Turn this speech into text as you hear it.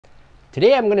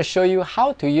Today I'm going to show you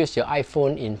how to use your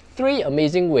iPhone in 3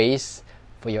 amazing ways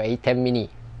for your Atem Mini.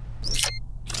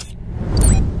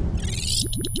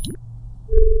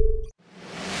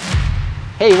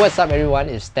 Hey, what's up everyone?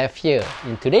 It's Steph here.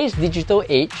 In today's digital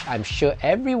age, I'm sure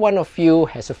every one of you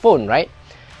has a phone, right?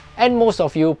 And most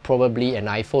of you probably an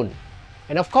iPhone.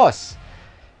 And of course,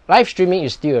 live streaming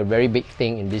is still a very big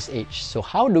thing in this age. So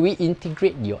how do we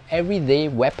integrate your everyday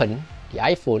weapon, the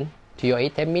iPhone, to your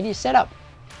Atem Mini setup?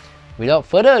 Without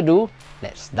further ado,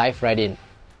 let's dive right in.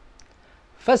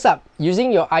 First up,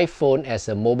 using your iPhone as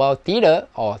a mobile theater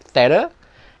or tether,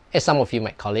 as some of you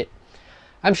might call it.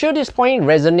 I'm sure this point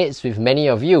resonates with many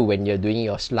of you when you're doing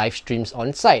your live streams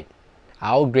on site.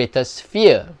 Our greatest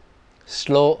fear,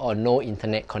 slow or no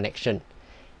internet connection,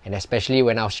 and especially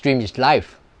when our stream is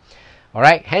live.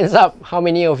 Alright, hands up, how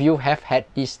many of you have had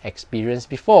this experience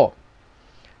before?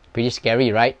 Pretty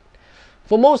scary, right?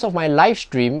 For most of my live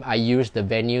stream, I use the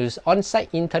venue's on-site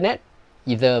internet,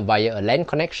 either via a LAN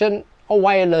connection or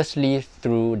wirelessly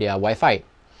through their Wi-Fi.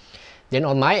 Then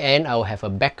on my end, I will have a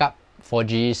backup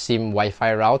 4G SIM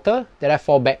Wi-Fi router that I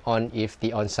fall back on if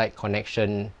the on-site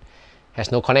connection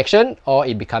has no connection or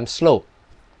it becomes slow.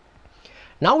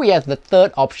 Now we have the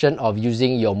third option of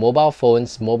using your mobile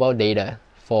phone's mobile data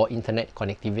for internet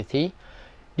connectivity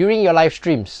during your live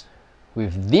streams.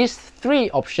 With these 3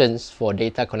 options for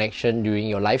data connection during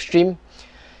your live stream,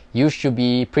 you should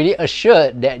be pretty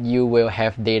assured that you will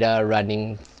have data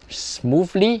running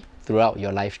smoothly throughout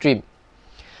your live stream.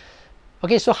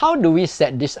 Okay, so how do we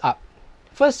set this up?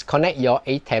 First, connect your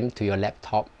Atem to your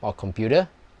laptop or computer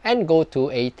and go to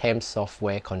Atem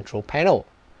software control panel.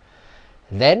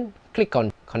 Then click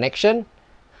on connection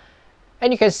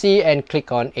and you can see and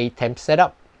click on Atem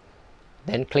setup.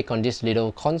 Then click on this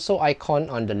little console icon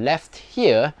on the left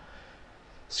here.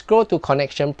 Scroll to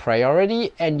connection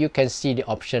priority and you can see the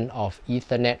option of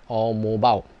Ethernet or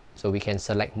mobile. So we can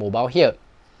select mobile here.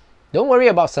 Don't worry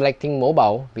about selecting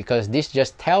mobile because this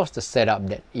just tells the setup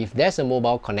that if there's a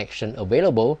mobile connection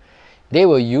available, they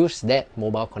will use that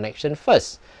mobile connection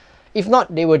first. If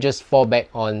not, they will just fall back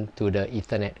on to the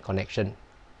Ethernet connection.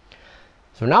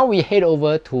 So now we head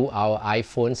over to our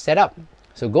iPhone setup.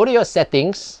 So go to your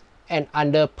settings and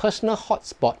under personal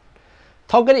hotspot,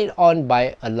 toggle it on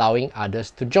by allowing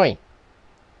others to join.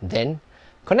 Then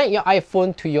connect your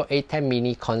iPhone to your Atem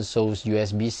Mini console's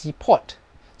USB-C port.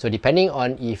 So depending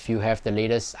on if you have the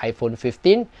latest iPhone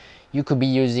 15, you could be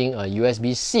using a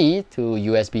USB-C to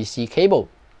USB-C cable,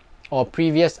 or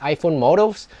previous iPhone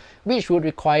models which would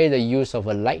require the use of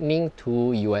a Lightning to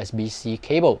USB-C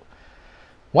cable.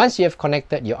 Once you have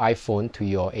connected your iPhone to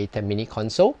your Atem Mini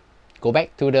console, go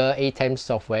back to the Atem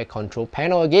software control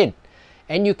panel again,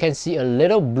 and you can see a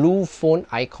little blue phone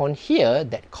icon here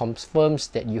that confirms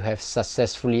that you have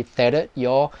successfully tethered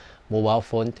your mobile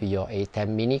phone to your Atem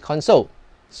Mini console.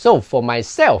 So for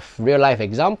myself, real life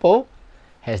example,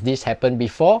 has this happened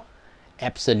before?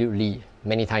 Absolutely,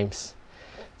 many times.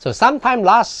 So sometime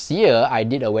last year, I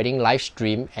did a wedding live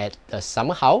stream at the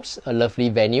Summer House, a lovely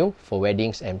venue for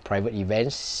weddings and private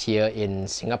events here in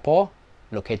Singapore,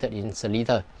 located in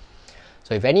Seletar.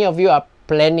 So if any of you are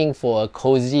planning for a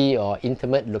cozy or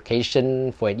intimate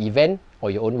location for an event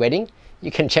or your own wedding,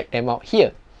 you can check them out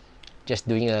here. Just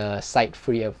doing a site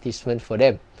free advertisement for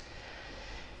them.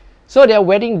 So their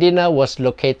wedding dinner was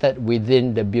located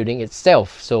within the building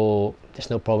itself, so there's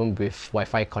no problem with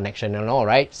Wi-Fi connection and all,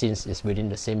 right, since it's within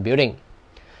the same building.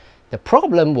 The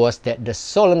problem was that the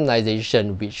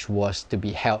solemnization, which was to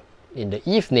be held in the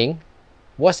evening,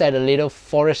 was at a little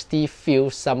foresty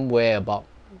field somewhere about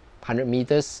 100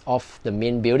 meters off the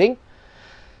main building.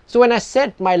 So when I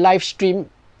set my live stream,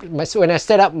 when I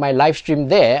set up my live stream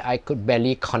there, I could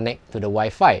barely connect to the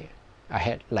Wi-Fi. I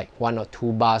had like 1 or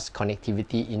 2 bars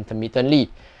connectivity intermittently,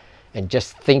 and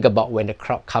just think about when the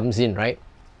crowd comes in, right?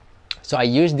 So I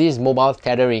used this mobile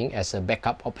tethering as a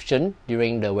backup option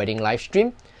during the wedding live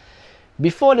stream.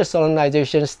 Before the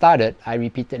solemnization started, I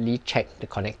repeatedly checked the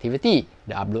connectivity,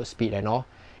 the upload speed and all,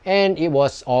 and it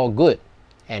was all good.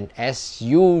 And as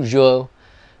usual,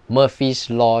 Murphy's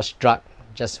Law struck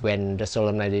just when the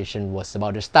solemnization was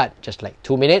about to start, just like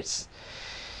 2 minutes.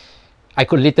 I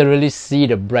could literally see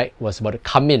the bride was about to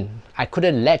come in. I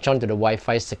couldn't latch onto the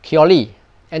Wi-Fi securely.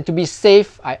 And to be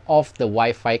safe, I offed the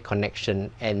Wi-Fi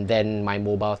connection and then my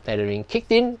mobile tethering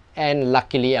kicked in, and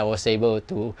luckily I was able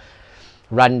to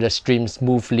run the stream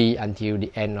smoothly until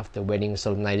the end of the wedding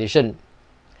solemnization.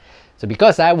 So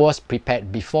because I was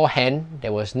prepared beforehand,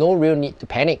 there was no real need to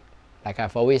panic. Like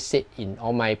I've always said in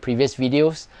all my previous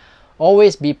videos,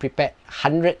 always be prepared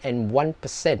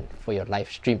 101% for your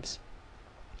live streams.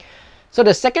 So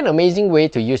the second amazing way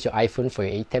to use your iPhone for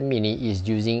your Atem Mini is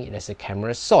using it as a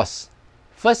camera source.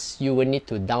 First, you will need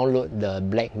to download the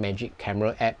Blackmagic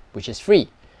camera app, which is free.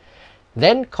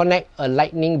 Then connect a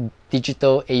Lightning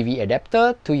digital AV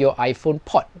adapter to your iPhone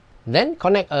port. Then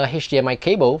connect a HDMI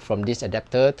cable from this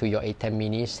adapter to your Atem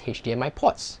Mini's HDMI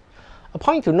ports. A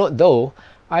point to note though,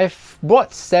 I've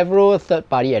bought several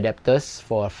third-party adapters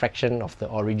for a fraction of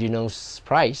the original's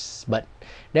price, but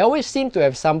they always seem to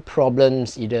have some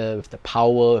problems either with the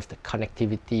power, with the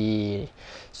connectivity,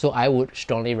 so I would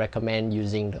strongly recommend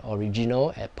using the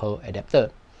original Apple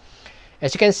adapter.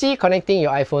 As you can see, connecting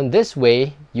your iPhone this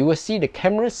way, you will see the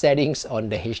camera settings on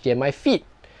the HDMI feed.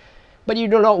 But you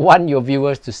do not want your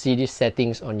viewers to see these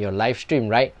settings on your live stream,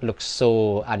 right? Looks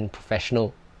so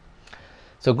unprofessional.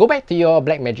 So go back to your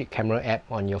Blackmagic camera app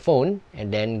on your phone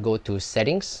and then go to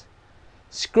Settings,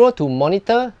 scroll to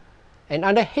Monitor, and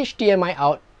under HDMI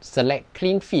out, select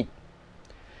Clean Feed.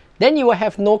 Then you will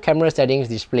have no camera settings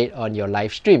displayed on your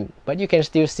live stream, but you can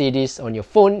still see this on your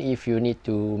phone if you need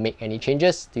to make any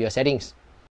changes to your settings.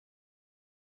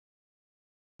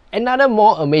 Another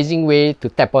more amazing way to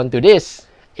tap onto this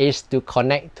is to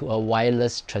connect to a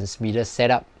wireless transmitter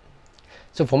setup.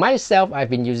 So for myself, I've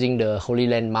been using the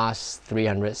HoloLens Mars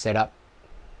 300 setup.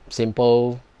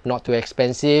 Simple, not too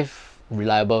expensive,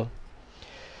 reliable.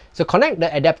 So connect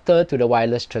the adapter to the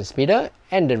wireless transmitter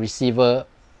and the receiver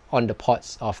on the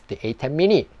ports of the Atem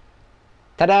Mini.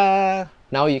 Ta-da!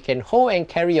 Now you can hold and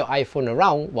carry your iPhone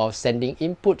around while sending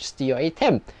inputs to your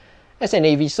Atem as an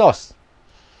AV source.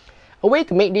 A way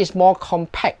to make this more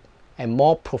compact and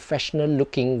more professional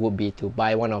looking would be to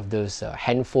buy one of those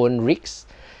handphone rigs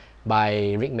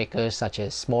by rig makers such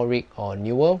as Small Rig or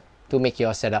New World to make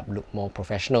your setup look more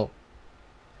professional.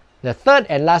 The third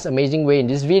and last amazing way in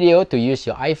this video to use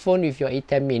your iPhone with your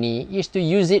Atem Mini is to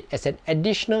use it as an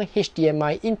additional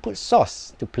HDMI input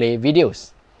source to play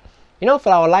videos. You know,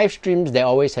 for our live streams, there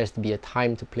always has to be a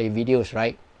time to play videos,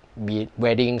 right? Be it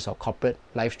weddings or corporate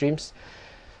live streams.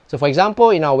 So for example,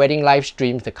 in our wedding live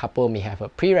streams, the couple may have a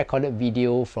pre-recorded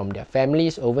video from their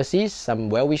families overseas,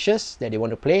 some well-wishes that they want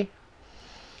to play,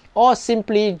 or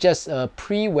simply just a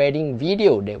pre-wedding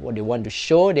video that they want to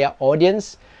show their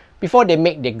audience before they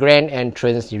make their grand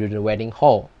entrance into the wedding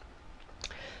hall.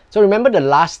 So remember the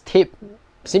last tip.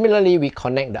 Similarly, we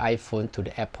connect the iPhone to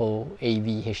the Apple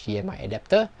AV HDMI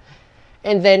adapter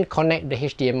and then connect the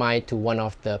HDMI to one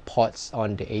of the ports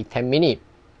on the Atem Mini.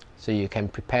 So you can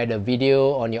prepare the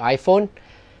video on your iPhone,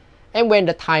 and when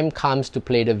the time comes to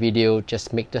play the video,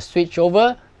 just make the switch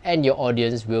over and your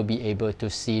audience will be able to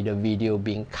see the video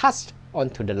being cast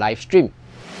onto the live stream.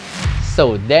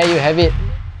 So there you have it.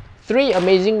 3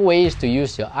 amazing ways to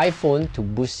use your iPhone to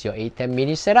boost your Atem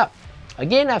Mini setup.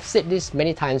 Again, I've said this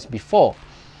many times before.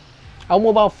 Our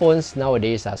mobile phones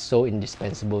nowadays are so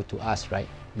indispensable to us, right?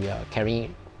 We are carrying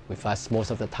it with us most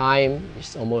of the time.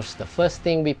 It's almost the first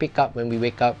thing we pick up when we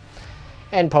wake up,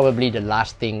 and probably the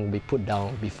last thing we put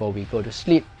down before we go to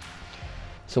sleep.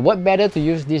 So what better to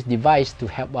use this device to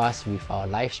help us with our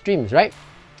live streams, right?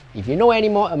 If you know any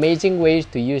more amazing ways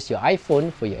to use your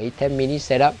iPhone for your Atem Mini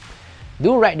setup,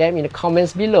 do write them in the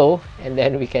comments below and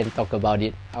then we can talk about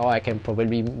it, or I can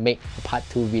probably make a part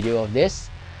 2 video of this.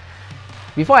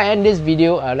 Before I end this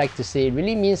video, I'd like to say it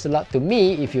really means a lot to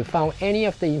me if you found any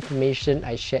of the information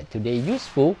I shared today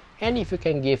useful, and if you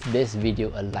can give this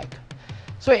video a like.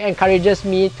 So it encourages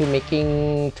me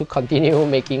to continue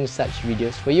making such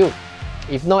videos for you.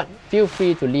 If not, feel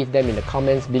free to leave them in the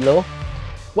comments below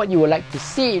what you would like to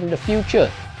see in the future,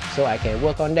 so I can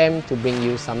work on them to bring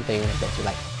you something that you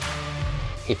like.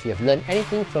 If you have learned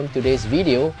anything from today's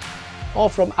video or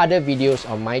from other videos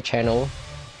on my channel,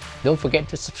 don't forget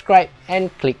to subscribe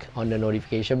and click on the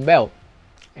notification bell.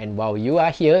 And while you are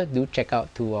here, do check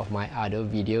out 2 of my other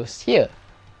videos here.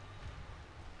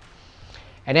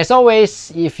 And as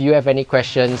always, if you have any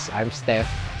questions, I'm Steph.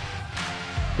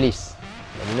 Please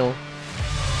let me know.